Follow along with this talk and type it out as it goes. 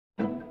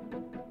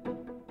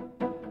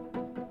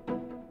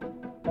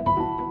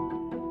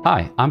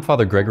Hi, I'm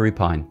Father Gregory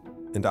Pine.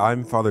 And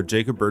I'm Father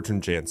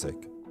Jacob-Betrand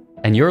Janczyk.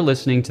 And you're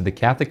listening to the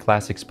Catholic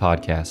Classics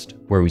podcast,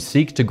 where we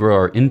seek to grow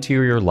our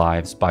interior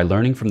lives by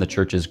learning from the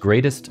Church's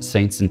greatest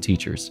saints and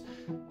teachers.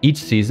 Each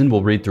season,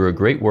 we'll read through a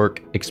great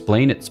work,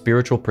 explain its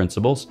spiritual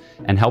principles,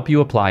 and help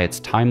you apply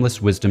its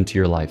timeless wisdom to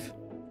your life.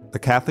 The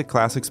Catholic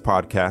Classics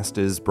podcast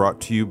is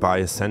brought to you by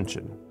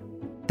Ascension.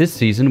 This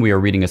season, we are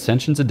reading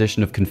Ascension's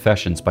edition of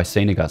Confessions by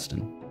St.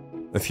 Augustine.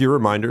 A few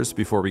reminders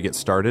before we get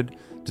started.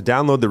 To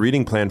download the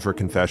reading plan for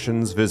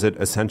Confessions, visit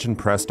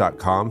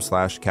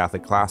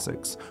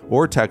ascensionpress.com/CatholicClassics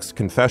or text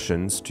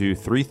Confessions to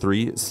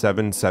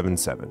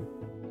 33777.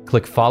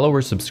 Click follow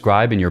or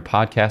subscribe in your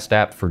podcast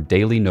app for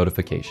daily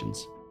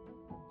notifications.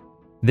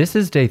 This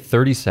is day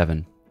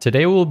 37.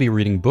 Today we will be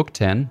reading Book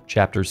 10,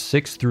 chapters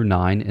 6 through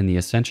 9 in the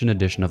Ascension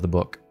edition of the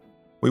book.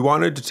 We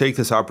wanted to take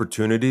this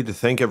opportunity to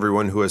thank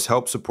everyone who has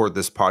helped support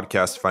this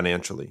podcast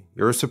financially.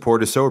 Your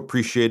support is so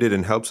appreciated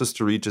and helps us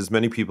to reach as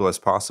many people as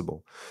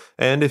possible.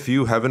 And if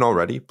you haven't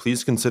already,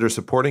 please consider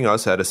supporting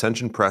us at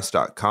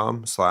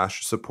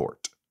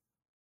ascensionpress.com/support.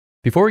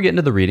 Before we get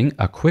into the reading,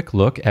 a quick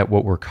look at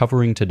what we're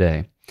covering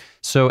today.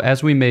 So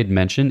as we made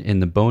mention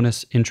in the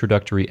bonus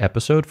introductory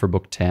episode for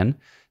Book 10,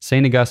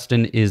 St.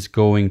 Augustine is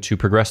going to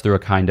progress through a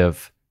kind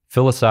of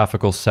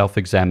philosophical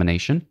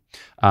self-examination.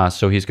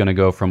 So he's going to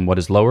go from what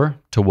is lower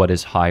to what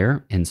is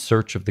higher in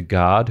search of the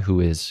God who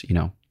is,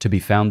 to be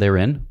found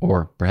therein,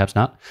 or perhaps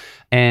not.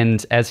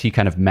 And as he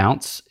kind of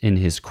mounts in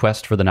his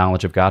quest for the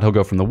knowledge of God, he'll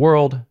go from the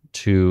world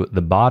to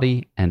the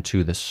body and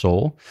to the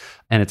soul.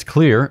 And it's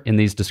clear in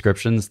these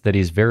descriptions that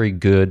he's very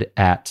good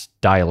at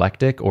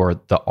dialectic, or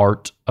the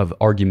art of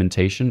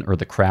argumentation, or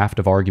the craft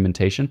of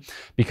argumentation,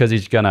 because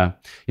he's gonna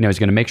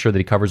make sure that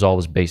he covers all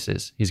his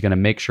bases. He's gonna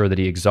make sure that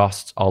he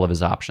exhausts all of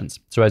his options.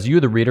 So as you,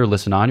 the reader,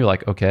 listen on, you're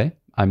like, okay,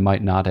 I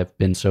might not have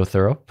been so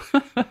thorough.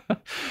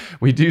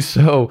 We do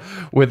so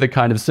with a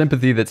kind of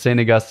sympathy that St.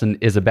 Augustine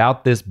is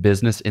about this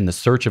business in the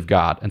search of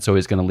God. And so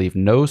he's going to leave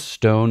no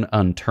stone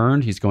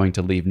unturned. He's going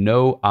to leave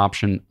no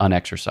option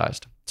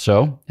unexercised.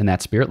 So in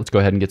that spirit, let's go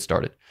ahead and get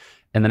started.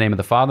 In the name of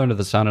the Father, and of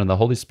the Son, and of the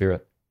Holy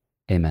Spirit.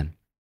 Amen.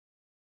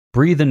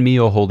 Breathe in me,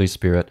 O Holy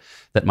Spirit,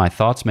 that my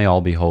thoughts may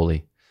all be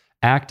holy.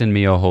 Act in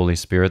me, O Holy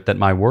Spirit, that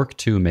my work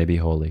too may be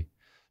holy.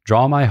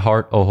 Draw my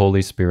heart, O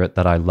Holy Spirit,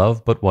 that I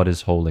love but what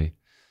is holy.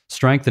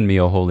 Strengthen me,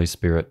 O Holy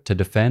Spirit, to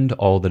defend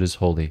all that is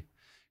holy.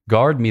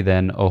 Guard me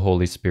then, O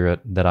Holy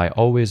Spirit, that I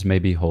always may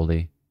be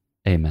holy.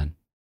 Amen.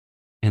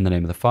 In the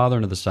name of the Father,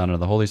 and of the Son, and of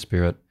the Holy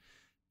Spirit.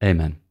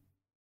 Amen.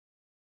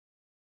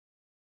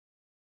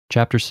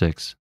 Chapter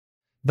 6.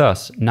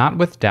 Thus, not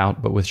with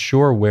doubt, but with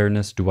sure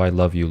awareness do I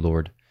love you,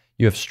 Lord.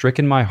 You have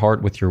stricken my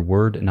heart with your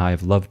word, and I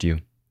have loved you.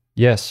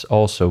 Yes,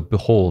 also,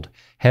 behold,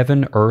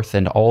 heaven, earth,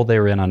 and all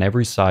therein on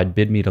every side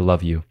bid me to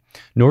love you.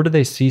 Nor do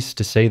they cease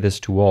to say this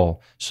to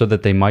all, so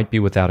that they might be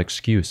without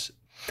excuse.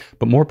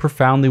 But more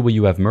profoundly will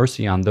you have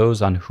mercy on those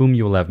on whom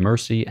you will have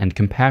mercy, and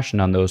compassion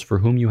on those for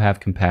whom you have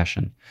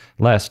compassion,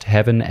 lest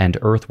heaven and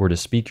earth were to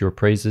speak your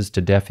praises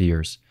to deaf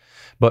ears.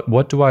 But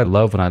what do I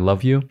love when I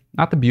love you?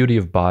 Not the beauty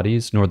of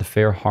bodies, nor the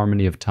fair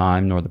harmony of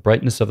time, nor the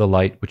brightness of the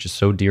light which is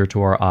so dear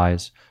to our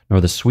eyes,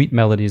 nor the sweet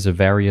melodies of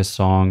various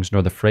songs,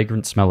 nor the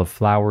fragrant smell of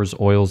flowers,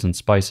 oils, and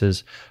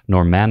spices,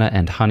 nor manna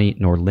and honey,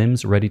 nor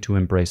limbs ready to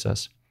embrace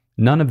us.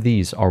 None of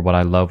these are what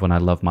I love when I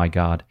love my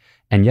God,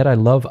 and yet I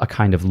love a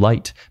kind of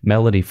light,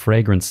 melody,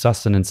 fragrance,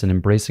 sustenance, and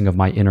embracing of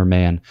my inner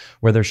man,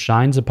 where there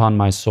shines upon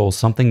my soul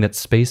something that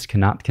space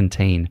cannot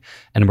contain,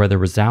 and where there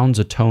resounds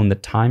a tone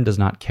that time does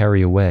not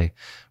carry away,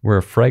 where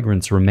a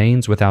fragrance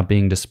remains without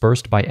being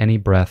dispersed by any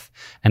breath,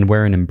 and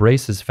where an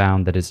embrace is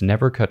found that is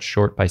never cut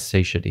short by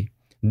satiety.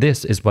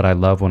 This is what I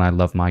love when I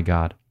love my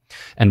God.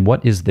 And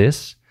what is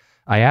this?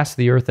 I asked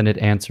the earth, and it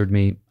answered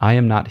me, I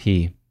am not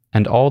he.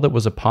 And all that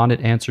was upon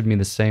it answered me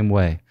the same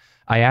way.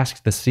 I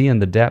asked the sea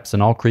and the depths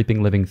and all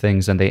creeping living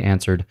things, and they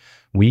answered,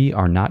 We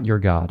are not your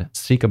God,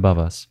 seek above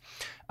us.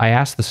 I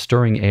asked the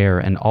stirring air,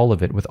 and all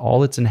of it, with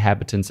all its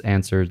inhabitants,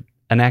 answered,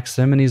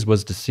 Anaximenes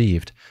was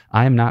deceived,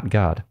 I am not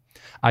God.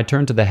 I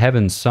turned to the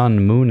heavens,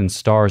 sun, moon, and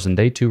stars, and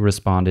they too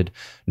responded,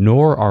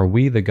 Nor are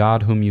we the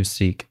God whom you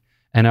seek.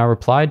 And I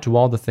replied to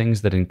all the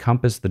things that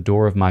encompass the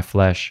door of my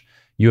flesh,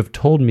 You have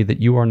told me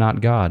that you are not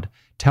God.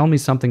 Tell me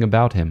something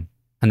about him.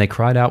 And they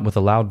cried out with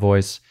a loud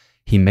voice,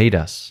 He made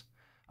us.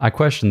 I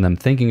questioned them,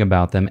 thinking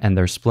about them, and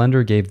their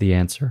splendor gave the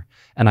answer.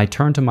 And I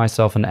turned to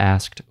myself and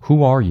asked,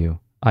 Who are you?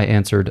 I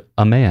answered,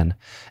 A man.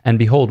 And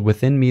behold,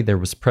 within me there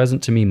was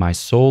present to me my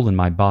soul and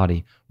my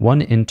body,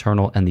 one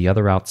internal and the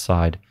other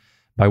outside.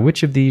 By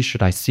which of these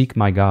should I seek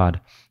my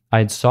God? I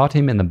had sought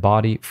him in the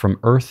body from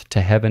earth to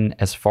heaven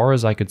as far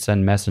as I could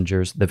send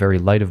messengers, the very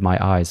light of my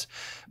eyes.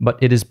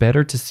 But it is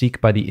better to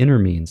seek by the inner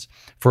means,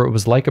 for it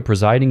was like a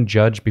presiding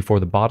judge before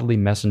the bodily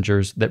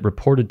messengers that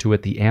reported to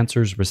it the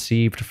answers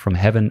received from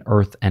heaven,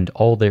 earth, and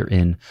all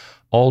therein,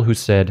 all who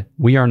said,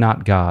 We are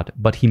not God,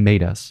 but he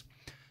made us.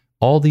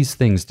 All these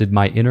things did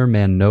my inner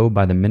man know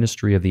by the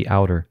ministry of the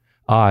outer,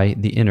 I,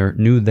 the inner,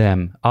 knew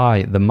them,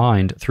 I, the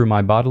mind, through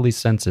my bodily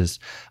senses.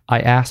 I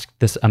asked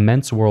this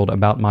immense world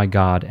about my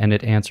God, and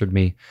it answered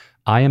me,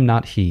 I am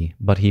not he,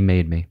 but he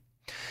made me.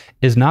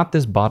 Is not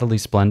this bodily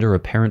splendor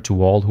apparent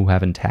to all who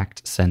have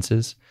intact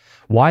senses?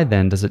 Why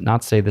then does it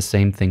not say the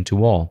same thing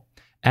to all?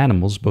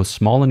 Animals, both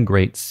small and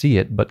great, see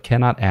it, but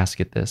cannot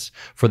ask it this,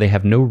 for they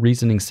have no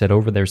reasoning set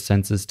over their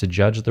senses to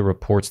judge the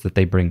reports that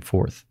they bring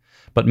forth.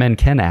 But men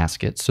can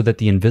ask it, so that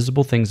the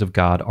invisible things of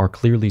God are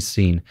clearly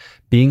seen,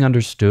 being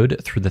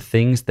understood through the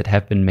things that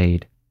have been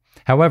made.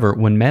 However,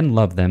 when men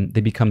love them,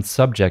 they become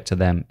subject to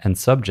them, and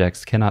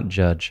subjects cannot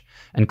judge.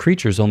 And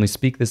creatures only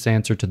speak this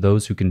answer to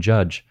those who can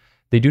judge.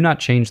 They do not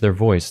change their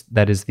voice,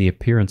 that is the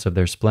appearance of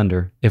their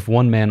splendor, if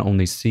one man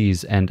only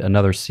sees and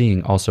another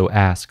seeing also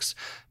asks,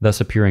 thus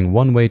appearing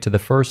one way to the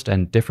first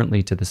and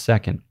differently to the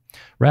second.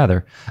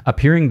 Rather,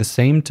 appearing the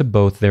same to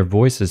both, their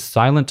voice is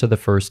silent to the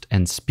first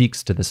and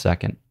speaks to the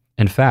second.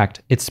 In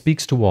fact, it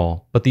speaks to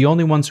all, but the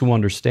only ones who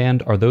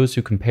understand are those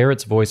who compare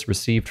its voice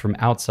received from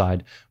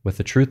outside with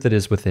the truth that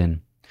is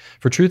within.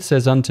 For truth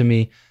says unto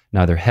me,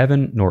 neither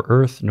heaven, nor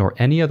earth, nor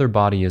any other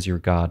body is your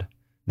God.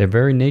 Their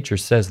very nature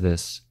says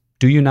this.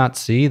 Do you not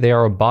see? They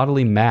are a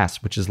bodily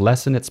mass which is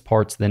less in its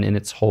parts than in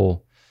its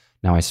whole.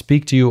 Now I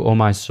speak to you, O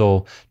my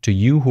soul, to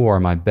you who are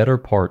my better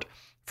part,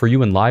 for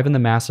you enliven the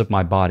mass of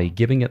my body,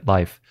 giving it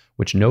life,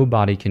 which no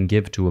body can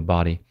give to a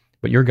body,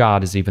 but your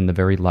God is even the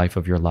very life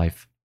of your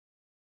life.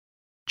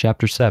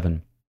 Chapter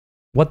 7.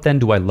 What then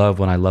do I love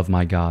when I love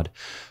my God?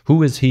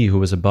 Who is he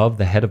who is above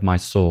the head of my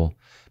soul?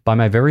 By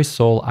my very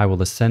soul I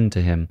will ascend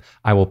to him.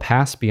 I will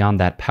pass beyond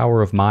that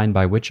power of mine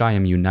by which I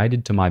am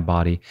united to my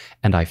body,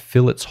 and I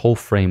fill its whole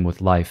frame with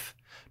life.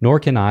 Nor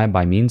can I,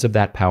 by means of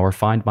that power,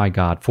 find my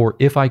God, for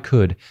if I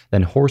could,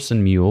 then horse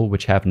and mule,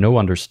 which have no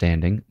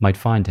understanding, might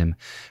find him,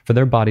 for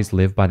their bodies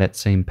live by that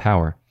same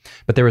power.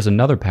 But there is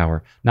another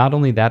power, not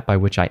only that by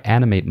which I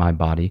animate my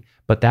body,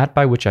 but that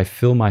by which I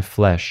fill my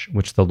flesh,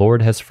 which the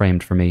Lord has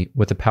framed for me,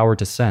 with the power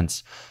to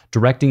sense,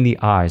 directing the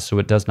eye so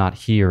it does not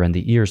hear, and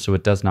the ear so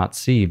it does not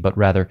see, but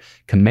rather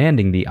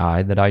commanding the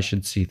eye that I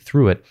should see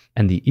through it,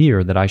 and the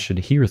ear that I should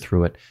hear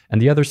through it,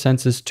 and the other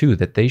senses too,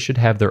 that they should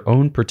have their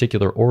own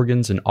particular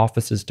organs and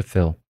offices to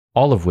fill.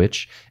 All of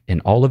which, in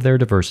all of their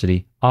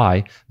diversity,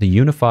 I, the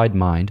unified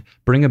mind,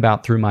 bring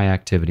about through my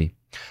activity.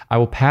 I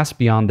will pass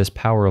beyond this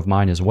power of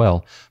mine as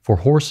well, for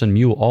horse and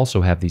mule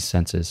also have these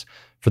senses,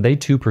 for they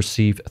too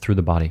perceive through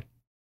the body.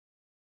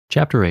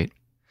 Chapter 8.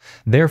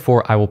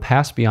 Therefore I will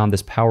pass beyond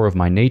this power of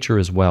my nature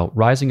as well,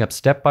 rising up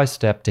step by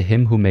step to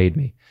him who made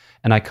me.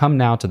 And I come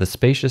now to the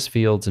spacious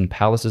fields and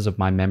palaces of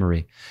my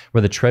memory,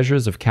 where the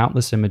treasures of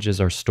countless images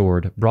are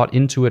stored, brought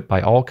into it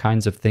by all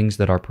kinds of things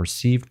that are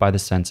perceived by the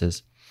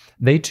senses.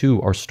 They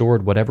too are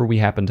stored whatever we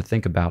happen to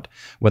think about,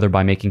 whether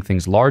by making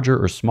things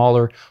larger or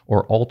smaller,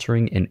 or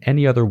altering in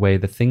any other way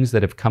the things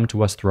that have come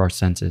to us through our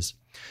senses.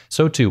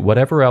 So too,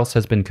 whatever else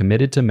has been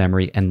committed to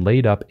memory and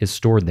laid up is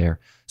stored there,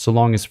 so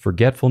long as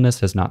forgetfulness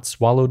has not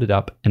swallowed it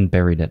up and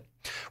buried it.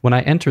 When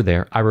I enter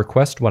there, I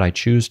request what I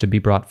choose to be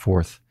brought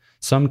forth.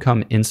 Some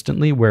come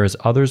instantly, whereas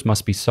others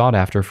must be sought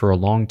after for a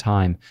long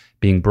time,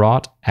 being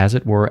brought, as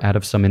it were, out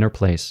of some inner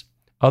place.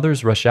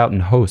 Others rush out in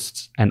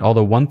hosts, and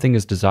although one thing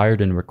is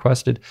desired and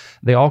requested,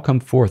 they all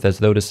come forth as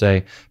though to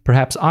say,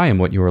 perhaps I am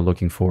what you are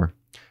looking for.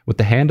 With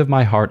the hand of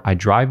my heart I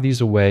drive these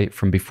away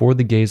from before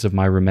the gaze of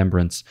my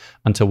remembrance,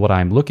 until what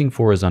I am looking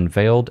for is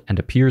unveiled and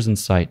appears in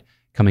sight,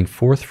 coming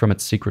forth from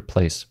its secret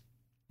place.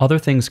 Other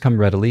things come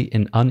readily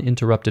in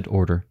uninterrupted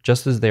order,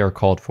 just as they are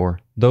called for,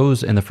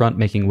 those in the front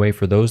making way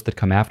for those that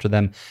come after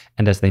them,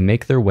 and as they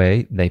make their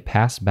way, they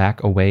pass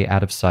back away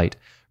out of sight,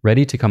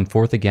 ready to come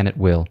forth again at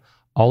will,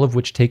 all of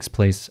which takes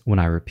place when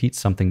I repeat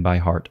something by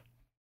heart.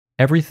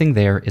 Everything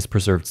there is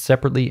preserved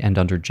separately and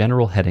under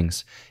general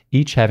headings,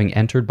 each having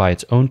entered by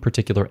its own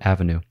particular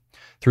avenue.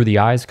 Through the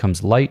eyes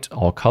comes light,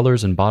 all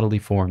colors and bodily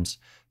forms.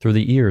 Through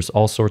the ears,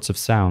 all sorts of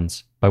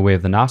sounds. By way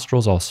of the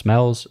nostrils, all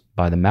smells.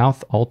 By the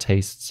mouth, all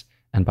tastes.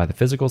 And by the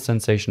physical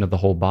sensation of the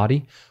whole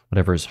body,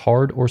 whatever is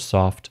hard or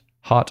soft,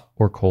 hot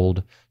or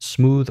cold,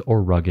 smooth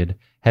or rugged,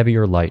 heavy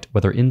or light,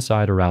 whether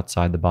inside or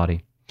outside the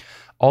body.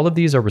 All of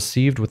these are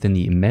received within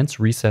the immense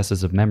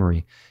recesses of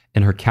memory,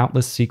 in her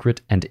countless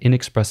secret and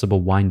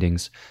inexpressible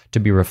windings, to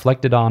be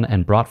reflected on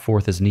and brought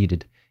forth as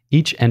needed,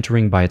 each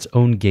entering by its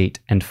own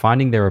gate and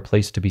finding there a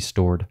place to be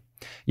stored.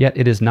 Yet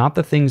it is not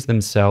the things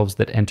themselves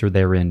that enter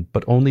therein,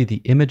 but only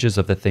the images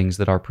of the things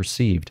that are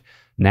perceived,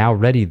 now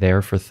ready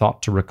there for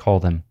thought to recall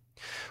them.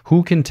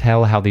 Who can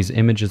tell how these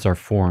images are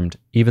formed,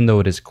 even though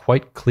it is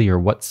quite clear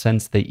what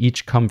sense they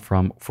each come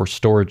from for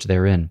storage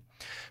therein?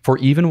 For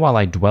even while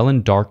I dwell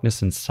in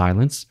darkness and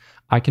silence,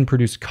 I can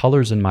produce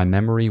colors in my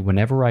memory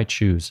whenever I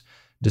choose,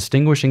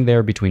 distinguishing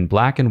there between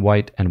black and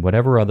white and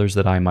whatever others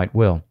that I might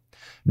will.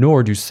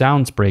 Nor do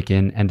sounds break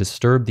in and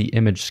disturb the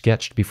image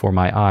sketched before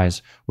my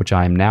eyes, which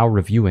I am now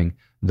reviewing,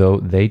 though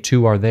they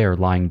too are there,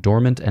 lying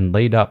dormant and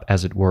laid up,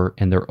 as it were,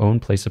 in their own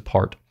place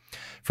apart.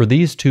 For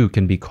these too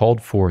can be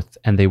called forth,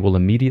 and they will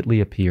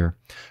immediately appear.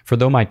 For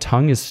though my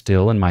tongue is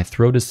still and my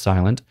throat is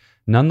silent,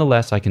 none the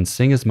less I can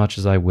sing as much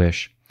as I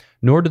wish.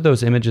 Nor do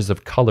those images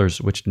of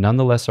colors, which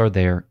nonetheless are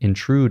there,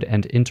 intrude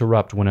and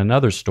interrupt when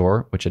another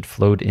store, which had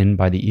flowed in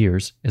by the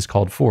ears, is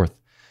called forth.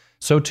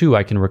 So too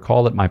I can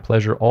recall at my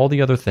pleasure all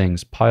the other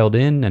things, piled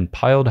in and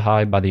piled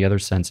high by the other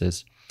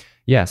senses.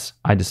 Yes,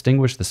 I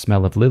distinguish the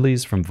smell of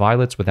lilies from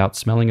violets without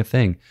smelling a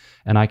thing,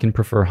 and I can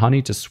prefer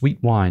honey to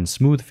sweet wine,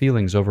 smooth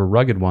feelings over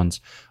rugged ones,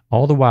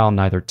 all the while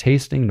neither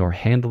tasting nor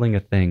handling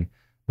a thing,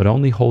 but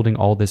only holding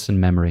all this in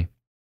memory.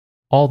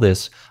 All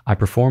this I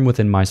perform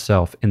within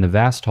myself in the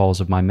vast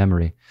halls of my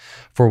memory.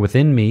 For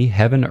within me,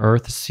 heaven,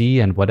 earth, sea,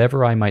 and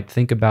whatever I might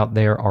think about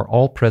there are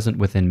all present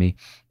within me,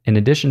 in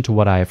addition to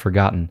what I have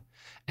forgotten.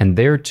 And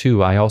there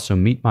too I also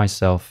meet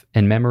myself,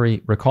 in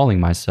memory recalling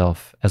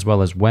myself, as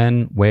well as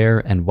when, where,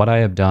 and what I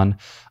have done,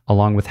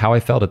 along with how I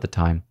felt at the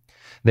time.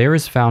 There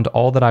is found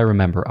all that I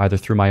remember, either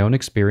through my own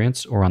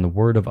experience or on the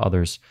word of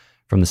others.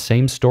 From the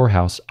same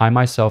storehouse, I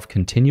myself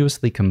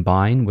continuously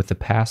combine with the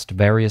past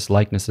various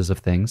likenesses of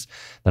things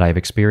that I have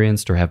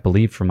experienced or have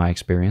believed from my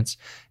experience,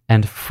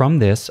 and from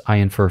this I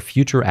infer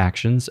future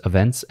actions,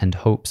 events, and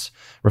hopes,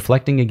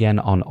 reflecting again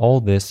on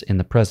all this in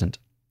the present.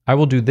 I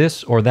will do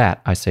this or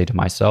that, I say to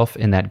myself,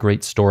 in that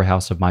great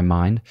storehouse of my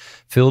mind,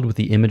 filled with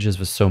the images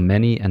of so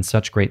many and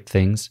such great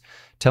things,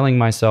 telling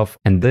myself,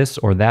 and this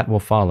or that will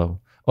follow.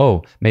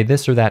 Oh, may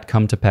this or that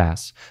come to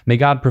pass. May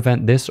God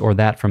prevent this or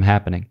that from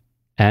happening.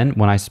 And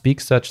when I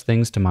speak such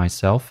things to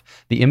myself,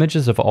 the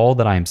images of all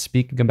that I am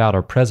speaking about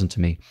are present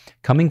to me,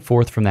 coming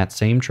forth from that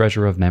same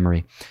treasure of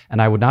memory, and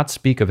I would not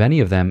speak of any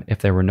of them if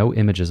there were no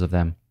images of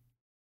them.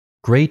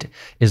 Great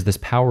is this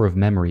power of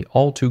memory,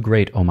 all too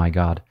great, O my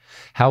God.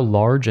 How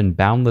large and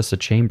boundless a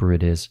chamber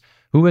it is.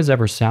 Who has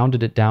ever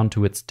sounded it down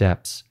to its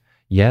depths?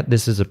 Yet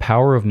this is a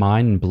power of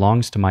mine and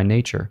belongs to my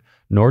nature,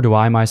 nor do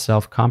I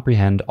myself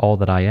comprehend all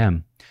that I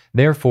am.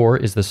 Therefore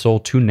is the soul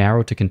too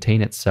narrow to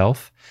contain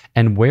itself,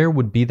 and where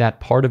would be that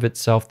part of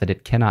itself that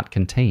it cannot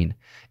contain?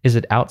 Is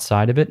it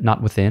outside of it,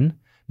 not within?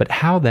 But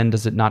how then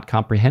does it not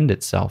comprehend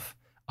itself?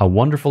 A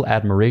wonderful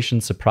admiration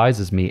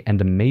surprises me,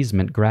 and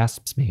amazement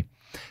grasps me.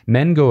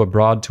 Men go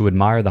abroad to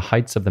admire the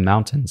heights of the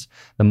mountains,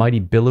 the mighty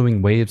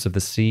billowing waves of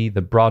the sea,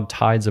 the broad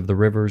tides of the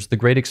rivers, the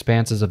great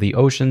expanses of the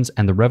oceans,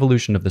 and the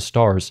revolution of the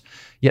stars,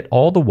 yet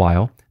all the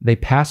while they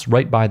pass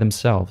right by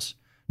themselves.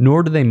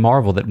 Nor do they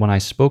marvel that when I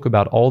spoke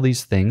about all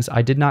these things,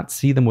 I did not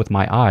see them with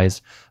my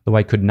eyes, though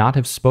I could not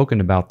have spoken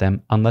about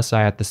them unless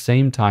I at the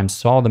same time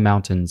saw the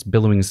mountains,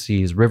 billowing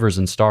seas, rivers,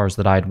 and stars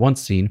that I had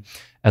once seen,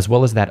 as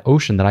well as that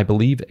ocean that I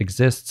believe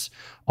exists,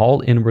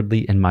 all inwardly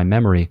in my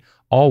memory,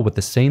 all with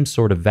the same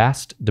sort of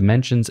vast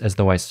dimensions as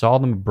though I saw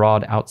them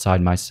abroad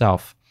outside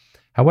myself.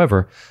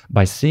 However,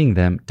 by seeing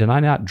them, did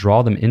I not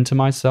draw them into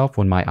myself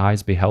when my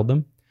eyes beheld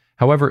them?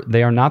 However,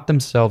 they are not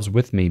themselves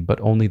with me, but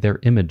only their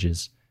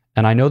images.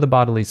 And I know the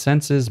bodily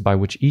senses by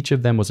which each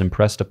of them was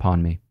impressed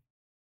upon me.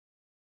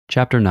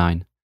 Chapter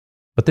 9.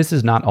 But this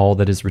is not all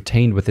that is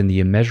retained within the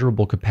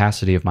immeasurable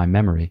capacity of my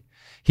memory.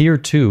 Here,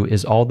 too,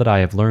 is all that I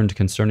have learned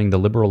concerning the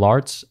liberal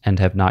arts, and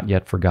have not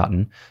yet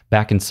forgotten,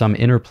 back in some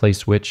inner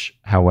place which,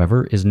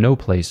 however, is no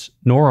place,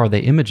 nor are they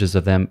images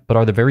of them, but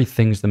are the very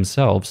things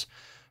themselves.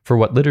 For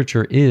what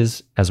literature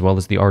is, as well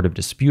as the art of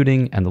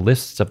disputing, and the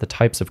lists of the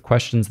types of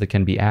questions that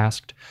can be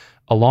asked,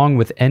 along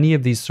with any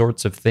of these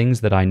sorts of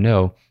things that I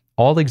know,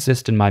 all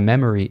exist in my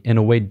memory in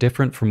a way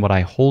different from what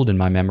I hold in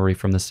my memory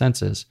from the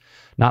senses,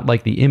 not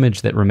like the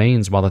image that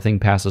remains while the thing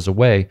passes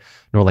away,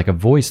 nor like a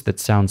voice that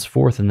sounds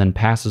forth and then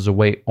passes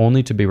away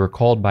only to be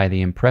recalled by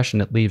the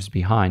impression it leaves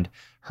behind,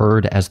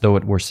 heard as though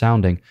it were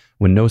sounding,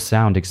 when no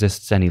sound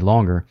exists any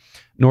longer,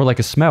 nor like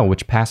a smell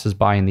which passes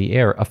by in the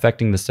air,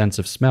 affecting the sense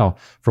of smell,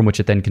 from which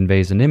it then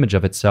conveys an image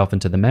of itself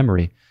into the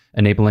memory,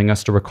 enabling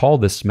us to recall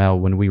this smell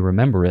when we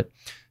remember it,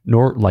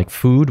 nor like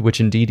food, which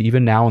indeed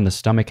even now in the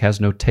stomach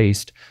has no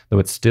taste, though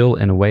it still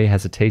in a way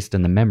has a taste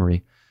in the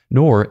memory,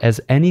 nor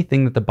as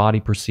anything that the body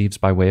perceives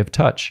by way of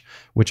touch,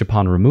 which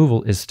upon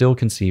removal is still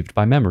conceived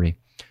by memory.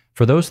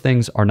 For those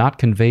things are not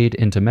conveyed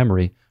into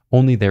memory,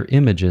 only their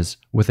images,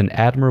 with an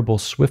admirable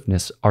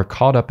swiftness, are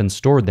caught up and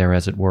stored there,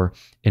 as it were,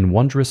 in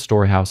wondrous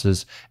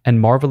storehouses,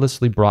 and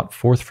marvelously brought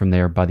forth from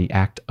there by the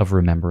act of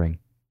remembering.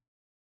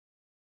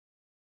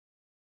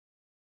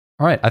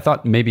 All right, I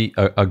thought maybe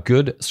a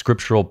good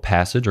scriptural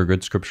passage or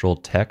good scriptural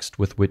text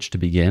with which to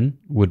begin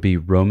would be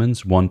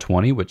Romans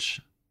 1:20, which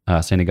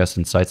St.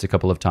 Augustine cites a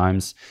couple of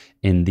times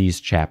in these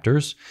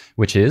chapters,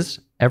 which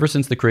is, ever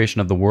since the creation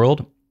of the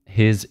world,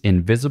 his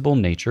invisible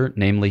nature,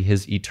 namely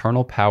his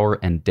eternal power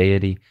and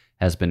deity,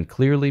 has been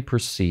clearly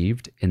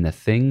perceived in the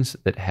things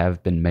that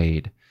have been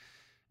made.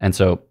 And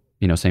so,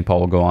 St. Paul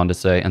will go on to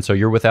say, and so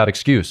you're without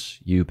excuse,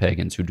 you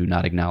pagans who do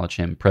not acknowledge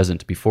him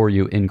present before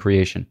you in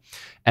creation.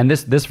 And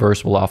this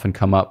verse will often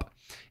come up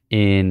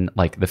in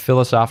like the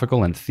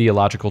philosophical and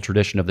theological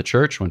tradition of the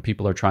church when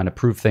people are trying to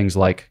prove things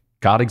like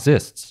God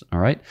exists, all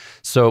right?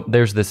 So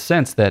there's this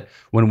sense that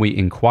when we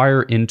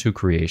inquire into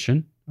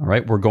creation, all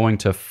right, we're going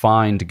to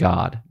find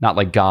God. Not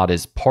like God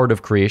is part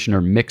of creation or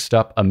mixed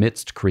up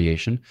amidst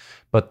creation,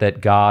 but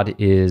that God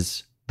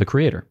is the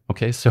creator.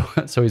 Okay, so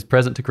he's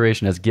present to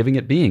creation as giving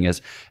it being,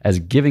 as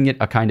giving it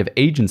a kind of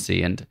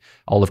agency, and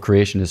all of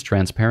creation is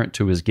transparent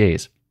to his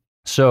gaze.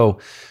 So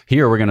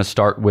here we're going to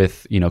start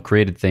with,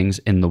 created things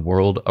in the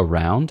world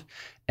around.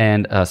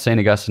 And St.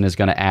 Augustine is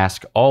going to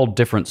ask all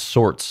different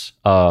sorts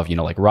of,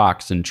 like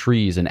rocks and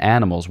trees and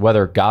animals,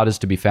 whether God is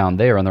to be found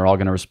there. And they're all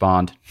going to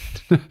respond,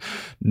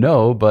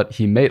 no, but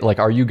he made, like,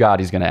 are you God?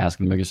 He's going to ask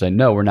them. They're going to say,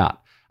 no, we're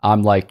not.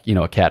 I'm like,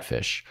 a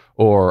catfish,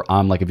 or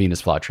I'm like a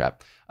Venus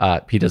flytrap.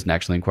 He doesn't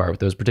actually inquire with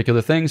those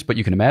particular things, but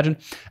you can imagine.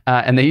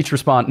 And they each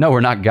respond, no,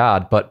 we're not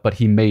God, but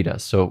he made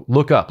us. So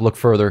look up, look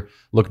further,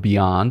 look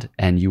beyond,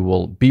 and you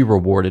will be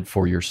rewarded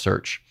for your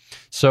search.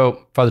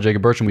 So, Father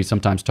Jacob-Bertrand, we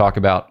sometimes talk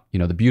about,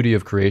 the beauty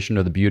of creation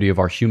or the beauty of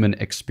our human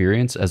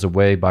experience as a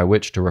way by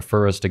which to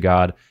refer us to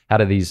God. How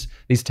do these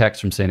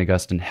texts from St.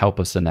 Augustine help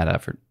us in that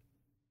effort?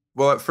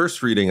 Well, at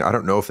first reading, I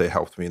don't know if they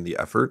helped me in the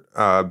effort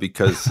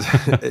because,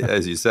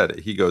 as you said,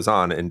 he goes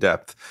on in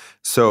depth.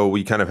 So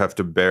we kind of have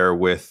to bear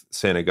with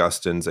St.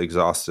 Augustine's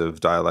exhaustive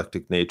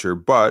dialectic nature,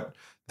 but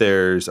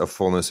there's a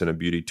fullness and a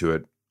beauty to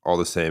it all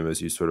the same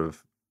as you sort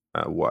of,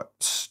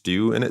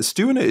 stew in it.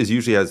 Stew in it is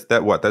usually has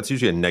that, that's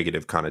usually a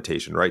negative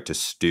connotation, right? To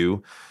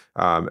stew,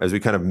 as we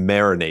kind of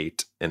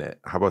marinate in it.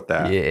 How about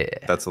that? Yeah.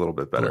 That's a little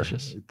bit better.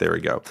 Delicious. There we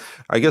go.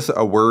 I guess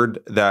a word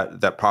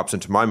that pops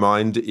into my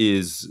mind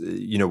is,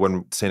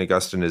 when St.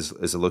 Augustine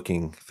is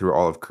looking through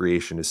all of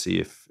creation to see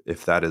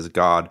if that is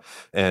God,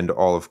 and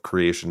all of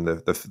creation,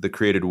 the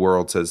created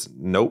world says,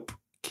 nope,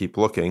 keep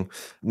looking.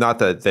 Not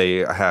that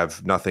they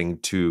have nothing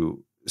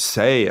to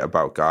say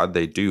about God.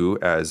 They do,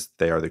 as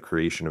they are the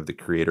creation of the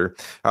creator.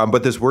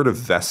 But this word of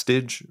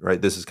vestige, right?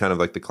 This is kind of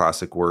like the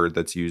classic word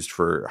that's used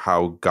for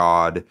how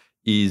God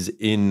is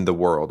in the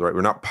world, right?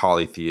 We're not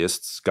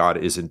polytheists. God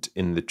isn't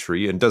in the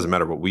tree. And it doesn't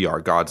matter what we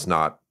are. God's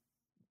not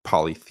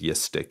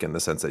polytheistic in the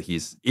sense that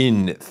he's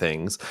in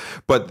things.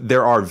 But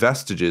there are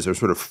vestiges or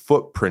sort of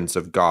footprints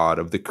of God,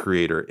 of the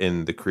creator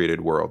in the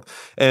created world.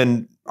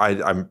 And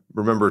I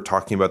remember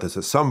talking about this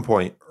at some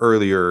point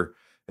earlier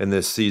in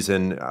this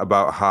season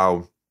about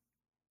how,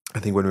 I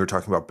think when we were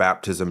talking about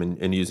baptism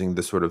and using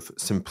the sort of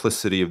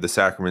simplicity of the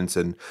sacraments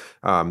and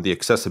the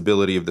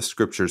accessibility of the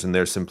scriptures and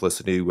their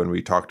simplicity, when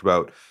we talked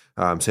about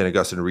St.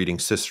 Augustine reading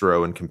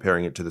Cicero and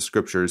comparing it to the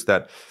scriptures,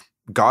 that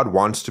God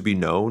wants to be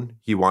known.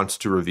 He wants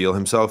to reveal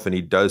himself, and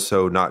he does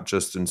so not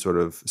just in sort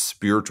of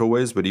spiritual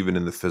ways, but even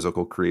in the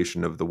physical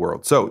creation of the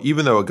world. So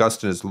even though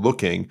Augustine is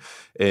looking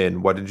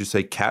in, what did you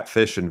say,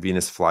 catfish and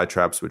Venus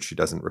flytraps, which he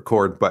doesn't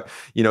record, but,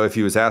 if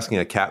he was asking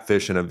a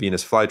catfish and a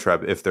Venus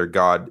flytrap if they're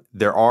God,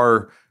 there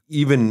are,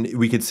 even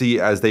we could see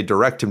as they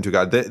direct him to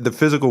God, the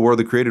physical world,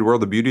 the created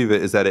world, the beauty of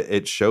it is that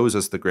it shows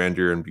us the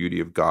grandeur and beauty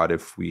of God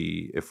if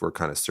we're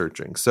kind of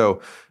searching.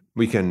 So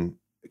we can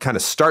kind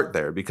of start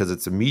there because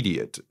it's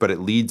immediate, but it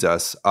leads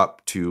us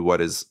up to what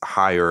is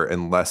higher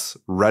and less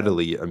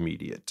readily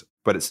immediate.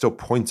 But it still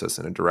points us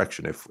in a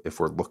direction if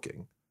we're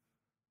looking.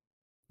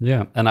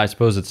 Yeah, and I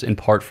suppose it's in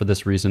part for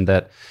this reason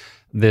that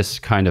this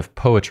kind of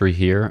poetry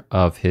here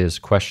of his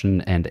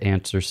question and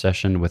answer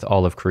session with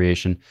all of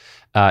creation,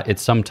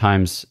 it's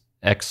sometimes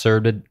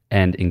excerpted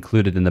and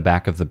included in the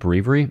back of the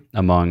breviary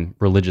among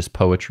religious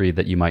poetry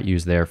that you might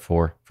use there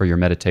for your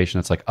meditation.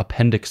 It's like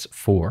Appendix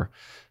 4.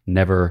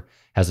 Never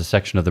has a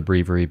section of the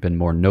breviary been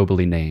more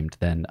nobly named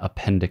than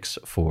Appendix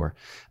 4.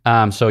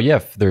 So yeah,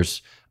 if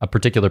there's a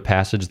particular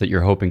passage that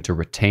you're hoping to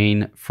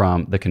retain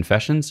from the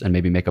Confessions and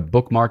maybe make a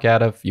bookmark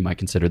out of, you might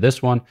consider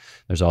this one.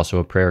 There's also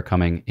a prayer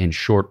coming in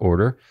short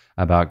order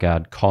about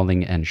God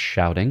calling and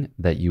shouting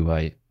that you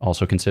might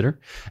also consider.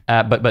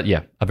 But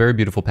yeah, a very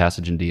beautiful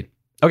passage indeed.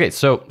 Okay,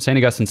 so St.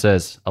 Augustine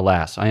says,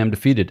 alas, I am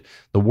defeated.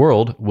 The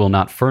world will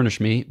not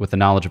furnish me with the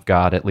knowledge of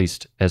God, at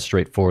least as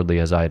straightforwardly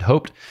as I had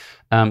hoped.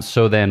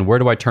 So then where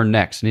do I turn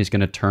next? And he's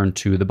going to turn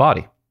to the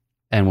body.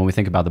 And when we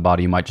think about the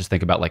body, you might just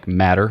think about like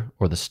matter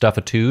or the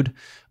stuffitude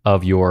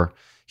of your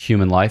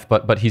human life,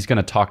 but he's going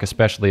to talk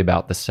especially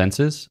about the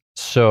senses.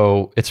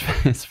 So it's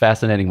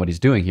fascinating what he's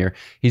doing here.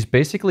 He's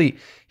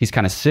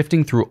kind of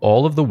sifting through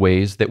all of the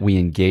ways that we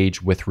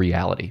engage with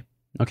reality.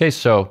 Okay,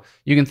 so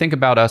you can think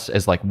about us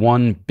as like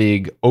one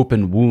big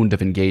open wound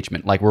of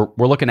engagement. Like we're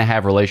looking to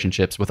have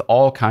relationships with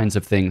all kinds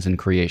of things in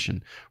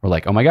creation. We're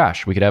like, oh my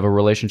gosh, we could have a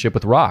relationship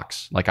with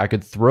rocks. Like I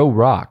could throw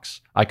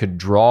rocks. I could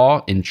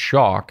draw in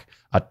chalk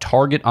a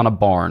target on a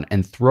barn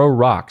and throw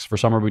rocks for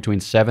somewhere between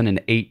 7 and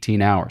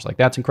 18 hours. Like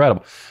that's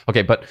incredible.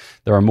 Okay, but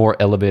there are more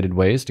elevated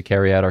ways to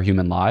carry out our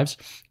human lives.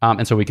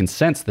 And so we can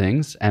sense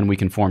things and we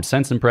can form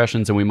sense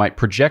impressions, and we might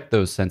project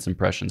those sense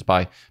impressions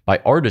by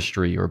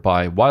artistry or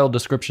by wild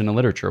description in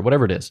literature,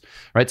 whatever it is,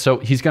 right? So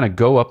he's going to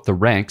go up the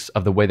ranks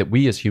of the way that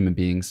we as human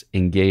beings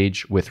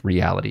engage with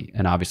reality.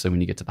 And obviously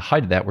when you get to the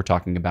height of that, we're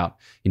talking about,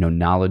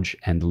 knowledge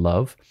and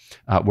love,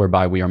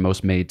 whereby we are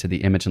most made to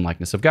the image and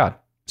likeness of God.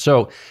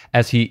 So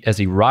as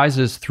he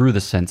rises through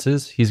the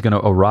senses, he's going to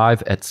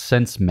arrive at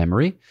sense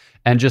memory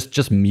and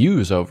just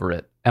muse over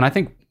it. And I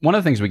think one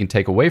of the things we can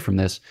take away from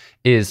this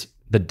is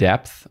the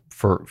depth,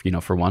 for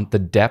one, the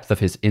depth of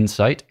his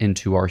insight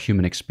into our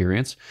human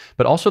experience,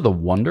 but also the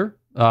wonder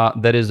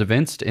that is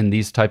evinced in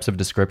these types of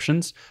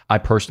descriptions. I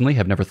personally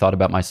have never thought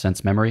about my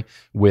sense memory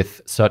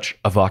with such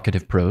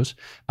evocative prose,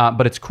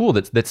 but it's cool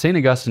that St.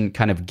 Augustine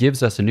kind of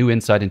gives us a new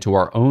insight into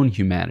our own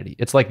humanity.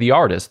 It's like the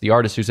artist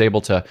who's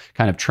able to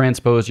kind of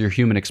transpose your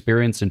human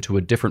experience into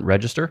a different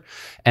register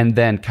and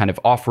then kind of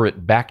offer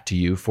it back to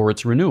you for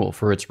its renewal,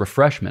 for its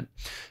refreshment.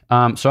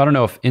 So I don't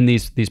know if in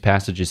these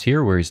passages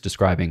here where he's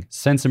describing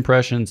sense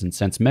impressions and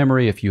sense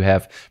memory, if you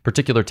have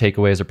particular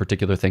takeaways or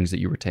particular things that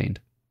you retained.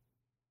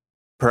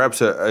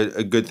 Perhaps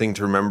a good thing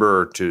to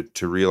remember or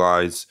to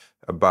realize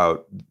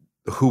about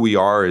who we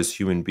are as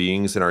human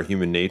beings and our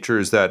human nature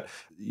is that,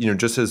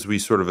 just as we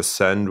sort of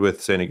ascend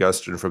with St.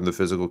 Augustine from the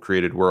physical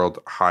created world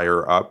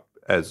higher up,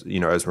 as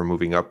we're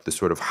moving up the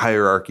sort of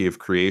hierarchy of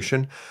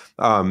creation,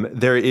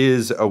 there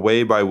is a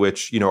way by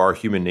which, our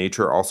human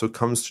nature also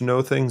comes to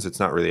know things. It's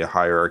not really a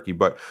hierarchy,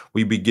 but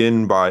we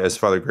begin by, as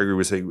Father Gregory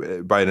was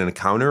saying, by an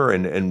encounter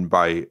and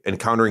by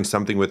encountering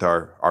something with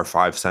our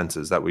five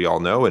senses that we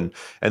all know. And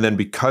then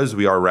because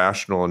we are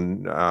rational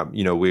and,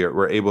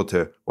 we're able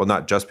to, well,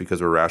 not just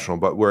because we're rational,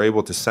 but we're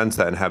able to sense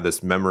that and have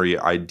this memory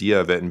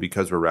idea of it. And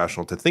because we're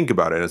rational to think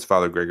about it. And as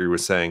Father Gregory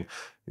was saying,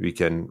 we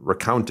can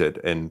recount it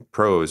in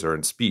prose or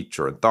in speech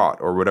or in thought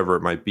or whatever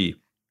it might be.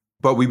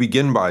 But we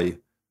begin by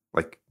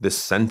like this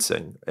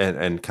sensing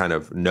and kind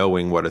of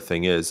knowing what a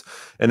thing is.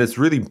 And it's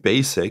really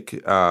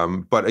basic.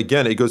 But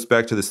again, it goes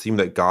back to this theme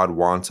that God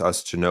wants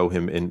us to know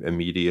him in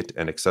immediate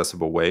and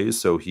accessible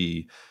ways. So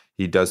he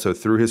does so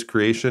through his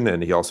creation,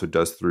 and he also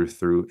does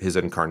through his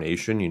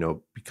incarnation,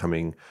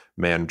 becoming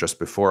man just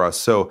before us.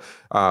 So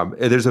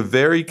there's a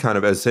very kind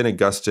of, as St.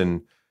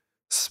 Augustine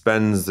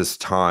spends this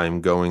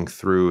time going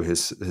through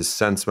his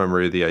sense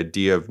memory, the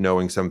idea of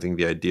knowing something,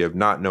 the idea of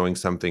not knowing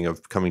something,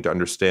 of coming to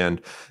understand.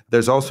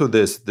 There's also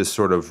this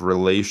sort of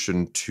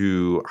relation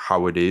to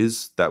how it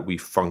is that we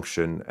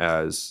function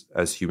as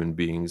human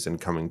beings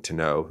and coming to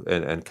know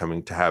and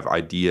coming to have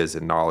ideas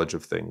and knowledge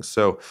of things.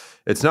 So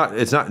it's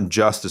not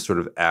just a sort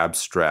of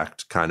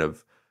abstract kind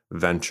of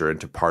venture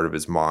into part of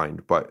his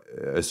mind, but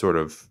a sort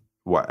of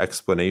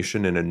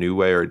explanation in a new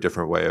way or a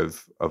different way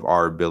of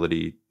our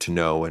ability to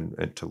know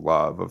and to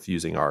love, of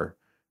using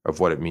of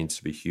what it means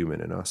to be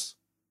human in us.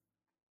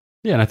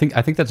 Yeah, and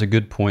I think that's a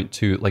good point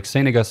too. Like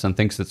St. Augustine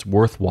thinks it's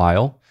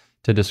worthwhile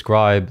to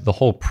describe the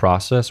whole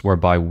process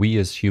whereby we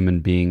as human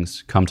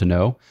beings come to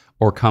know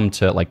or come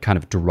to like kind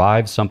of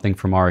derive something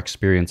from our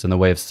experience in the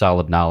way of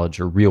solid knowledge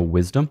or real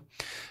wisdom.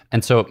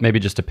 And so maybe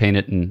just to paint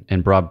it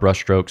in broad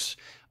brushstrokes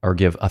or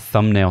give a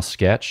thumbnail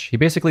sketch, he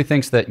basically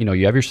thinks that,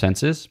 you have your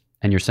senses,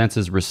 and your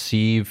senses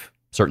receive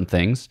certain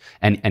things,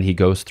 and he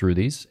goes through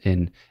these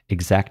in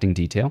exacting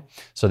detail.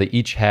 So they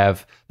each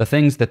have the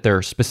things that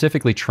they're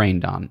specifically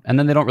trained on, and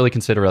then they don't really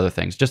consider other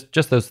things,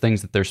 just those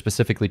things that they're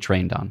specifically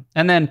trained on.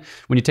 And then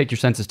when you take your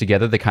senses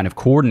together, they kind of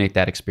coordinate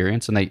that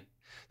experience, and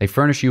they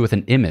furnish you with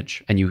an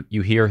image. And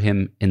you hear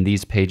him in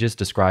these pages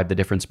describe the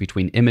difference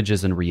between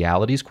images and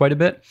realities quite a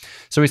bit.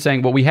 So he's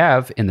saying what we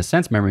have in the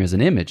sense memory is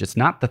an image. It's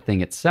not the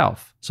thing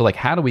itself. So like,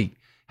 how do we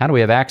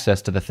have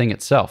access to the thing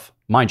itself?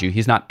 Mind you,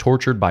 he's not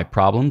tortured by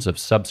problems of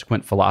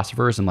subsequent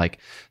philosophers in like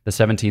the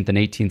 17th and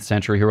 18th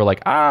century who were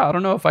like, I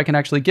don't know if I can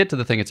actually get to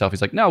the thing itself.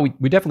 He's like, no,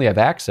 we definitely have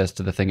access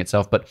to the thing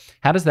itself, but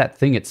how does that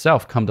thing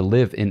itself come to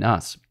live in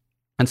us?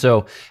 And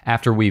so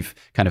after we've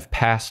kind of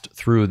passed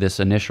through this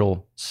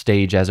initial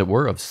stage, as it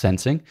were, of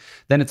sensing,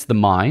 then it's the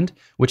mind,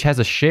 which has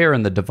a share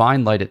in the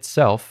divine light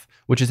itself,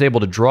 which is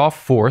able to draw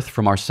forth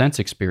from our sense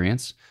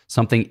experience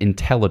something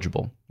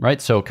intelligible,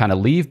 right? So kind of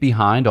leave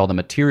behind all the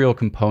material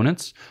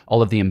components,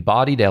 all of the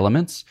embodied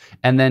elements,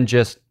 and then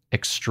just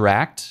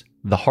extract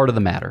the heart of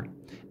the matter.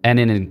 And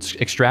in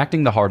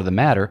extracting the heart of the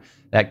matter,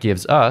 that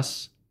gives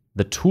us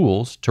the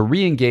tools to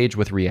re-engage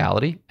with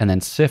reality and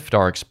then sift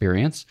our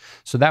experience.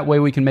 So that way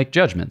we can make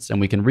judgments and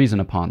we can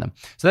reason upon them.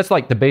 So that's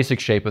like the basic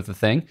shape of the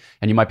thing.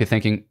 And you might be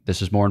thinking,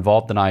 this is more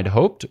involved than I'd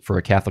hoped for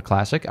a Catholic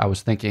classic. I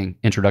was thinking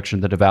Introduction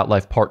to the Devout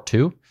Life Part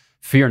 2.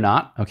 Fear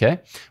not, okay?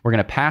 We're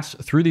going to pass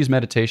through these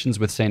meditations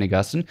with St.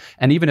 Augustine,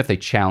 and even if they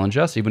challenge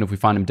us, even if we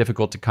find them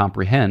difficult to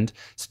comprehend,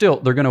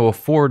 still, they're going to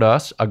afford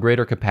us a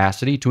greater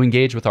capacity to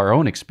engage with our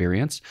own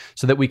experience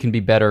so that we can be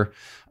better,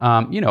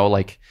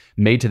 like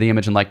made to the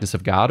image and likeness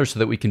of God, or so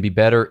that we can be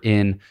better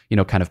in,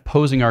 kind of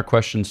posing our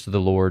questions to the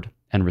Lord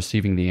and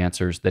receiving the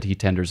answers that he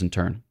tenders in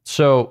turn.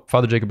 So,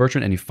 Father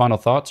Jacob-Bertrand, any final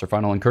thoughts or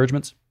final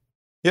encouragements?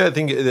 Yeah, I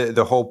think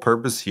the whole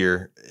purpose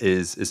here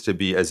is to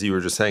be, as you were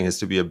just saying, is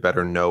to be a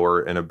better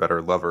knower and a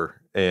better lover,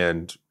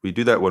 and we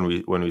do that when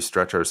we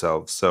stretch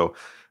ourselves. So,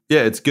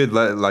 yeah, it's good.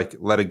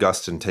 Let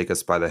Augustine take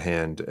us by the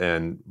hand,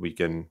 and we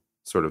can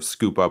sort of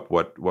scoop up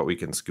what we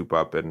can scoop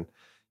up, and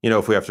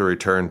if we have to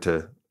return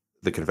to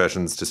the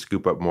Confessions to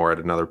scoop up more at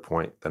another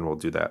point, then we'll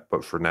do that.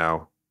 But for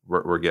now,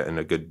 we're getting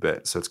a good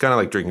bit. So it's kind of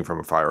like drinking from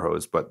a fire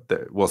hose, but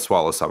we'll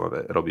swallow some of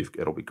it. It'll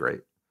be great.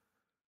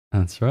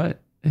 That's right.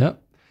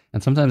 Yep.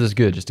 And sometimes it's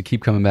good just to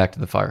keep coming back to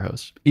the fire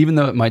hose. Even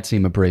though it might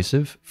seem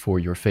abrasive for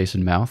your face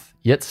and mouth,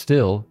 yet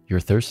still your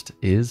thirst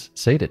is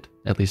sated,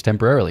 at least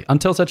temporarily,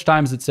 until such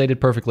time as it's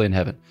sated perfectly in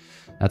heaven.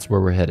 That's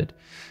where we're headed.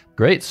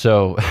 Great.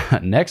 So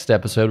next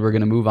episode, we're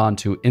going to move on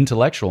to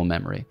intellectual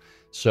memory.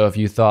 So if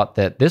you thought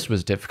that this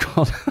was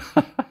difficult,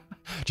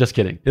 just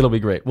kidding. It'll be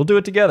great. We'll do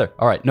it together.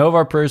 All right. Know of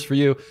our prayers for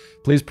you.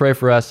 Please pray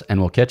for us, and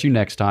we'll catch you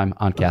next time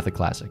on Catholic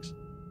Classics.